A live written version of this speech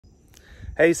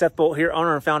Hey, Seth Bolt here,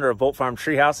 owner and founder of Bolt Farm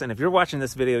Treehouse. And if you're watching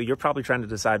this video, you're probably trying to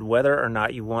decide whether or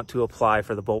not you want to apply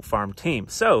for the Bolt Farm team.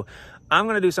 So I'm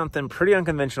going to do something pretty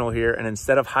unconventional here. And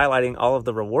instead of highlighting all of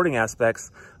the rewarding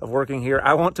aspects of working here,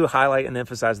 I want to highlight and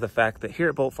emphasize the fact that here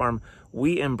at Bolt Farm,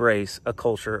 we embrace a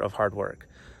culture of hard work.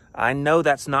 I know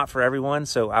that's not for everyone,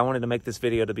 so I wanted to make this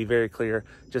video to be very clear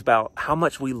just about how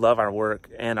much we love our work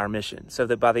and our mission, so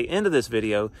that by the end of this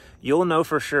video, you'll know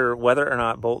for sure whether or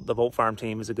not the Bolt Farm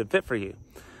team is a good fit for you.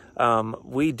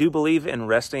 We do believe in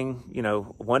resting,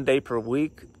 1 day per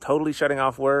week, totally shutting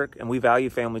off work, and we value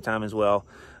family time as well.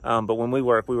 But when we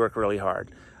work really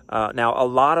hard. Now, a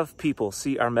lot of people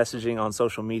see our messaging on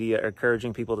social media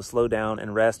encouraging people to slow down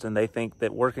and rest, and they think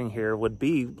that working here would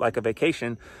be like a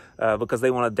vacation because they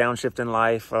want a downshift in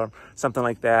life or something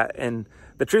like that. And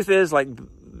the truth is,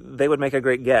 they would make a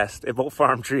great guest at Bolt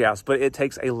Farm Treehouse, but it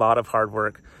takes a lot of hard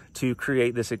work to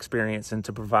create this experience and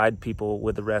to provide people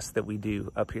with the rest that we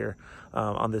do up here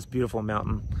on this beautiful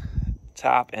mountain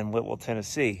top in Whitwell,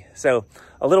 Tennessee. So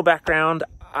a little background.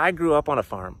 I grew up on a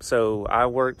farm, so I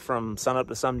worked from sunup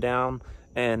to sundown,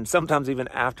 and sometimes even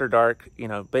after dark,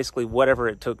 basically whatever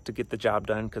it took to get the job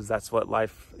done, because that's what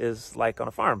life is like on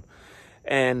a farm.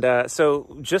 And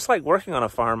so just like working on a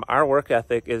farm, our work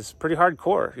ethic is pretty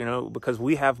hardcore, because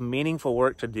we have meaningful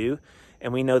work to do,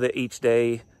 and we know that each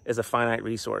day is a finite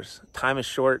resource. Time is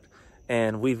short,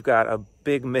 and we've got a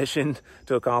big mission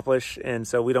to accomplish, and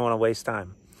so we don't want to waste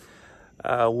time.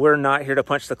 We're not here to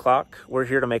punch the clock. We're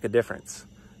here to make a difference.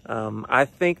 I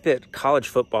think that college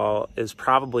football is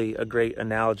probably a great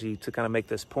analogy to kind of make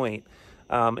this point,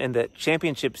 in that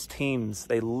championships teams,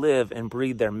 they live and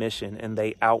breathe their mission and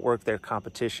they outwork their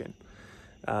competition.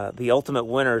 The ultimate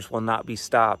winners will not be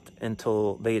stopped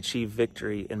until they achieve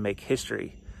victory and make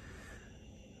history.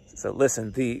 So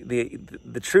listen,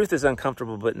 the truth is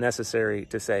uncomfortable but necessary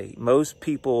to say. Most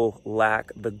people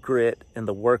lack the grit and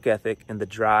the work ethic and the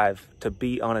drive to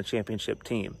be on a championship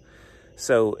team.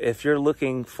 So if you're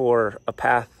looking for a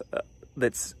path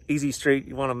that's easy street,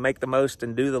 you want to make the most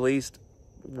and do the least,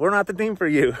 we're not the team for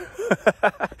you.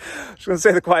 Just going to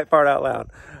say the quiet part out loud.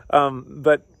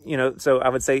 But so I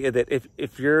would say that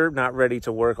if you're not ready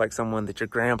to work like someone that your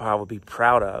grandpa would be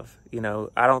proud of,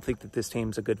 I don't think that this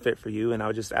team's a good fit for you. And I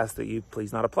would just ask that you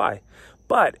please not apply.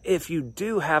 But if you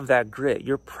do have that grit,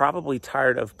 you're probably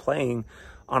tired of playing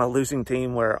on a losing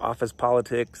team where office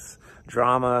politics,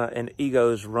 drama, and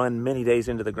egos run many days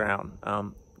into the ground.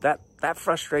 That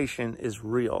frustration is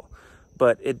real,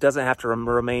 but it doesn't have to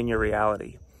remain your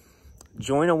reality.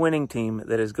 Join a winning team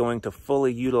that is going to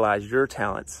fully utilize your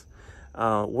talents.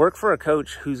 Work for a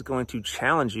coach who's going to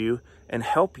challenge you and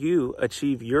help you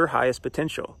achieve your highest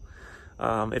potential.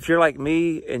 If you're like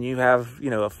me and you have,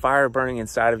 a fire burning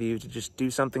inside of you to just do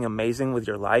something amazing with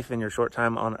your life in your short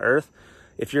time on earth,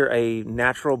 if you're a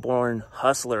natural born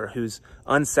hustler who's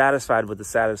unsatisfied with the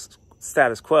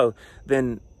status quo,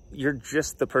 then you're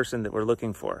just the person that we're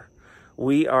looking for.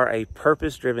 We are a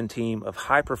purpose-driven team of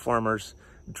high performers,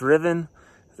 driven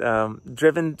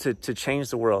to change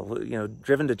the world,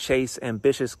 driven to chase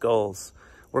ambitious goals.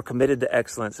 We're committed to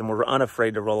excellence, and we're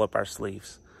unafraid to roll up our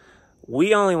sleeves.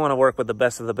 We only want to work with the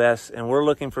best of the best, and we're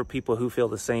looking for people who feel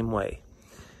the same way.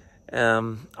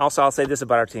 Also, I'll say this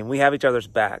about our team. We have each other's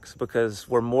backs because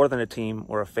we're more than a team,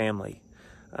 we're a family,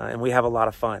 and we have a lot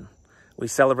of fun. We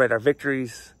celebrate our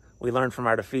victories, we learn from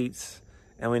our defeats,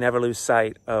 and we never lose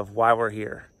sight of why we're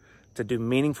here, to do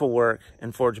meaningful work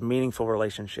and forge meaningful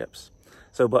relationships.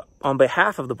 So, but on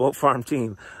behalf of the Bolt Farm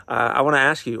team, I want to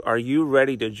ask you, are you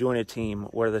ready to join a team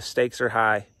where the stakes are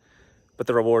high, but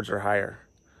the rewards are higher?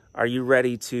 Are you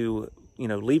ready to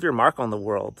leave your mark on the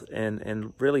world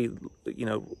and really,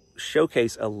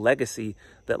 showcase a legacy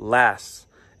that lasts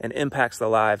and impacts the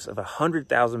lives of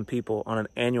 100,000 people on an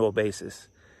annual basis?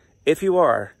 If you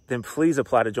are, then please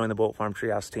apply to join the Bolt Farm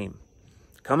Treehouse team.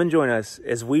 Come and join us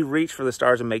as we reach for the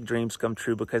stars and make dreams come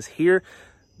true, because here,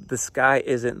 the sky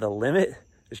isn't the limit,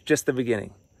 it's just the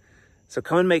beginning. So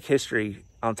come and make history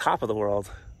on top of the world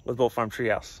with Bolt Farm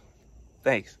Treehouse.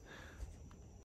 Thanks.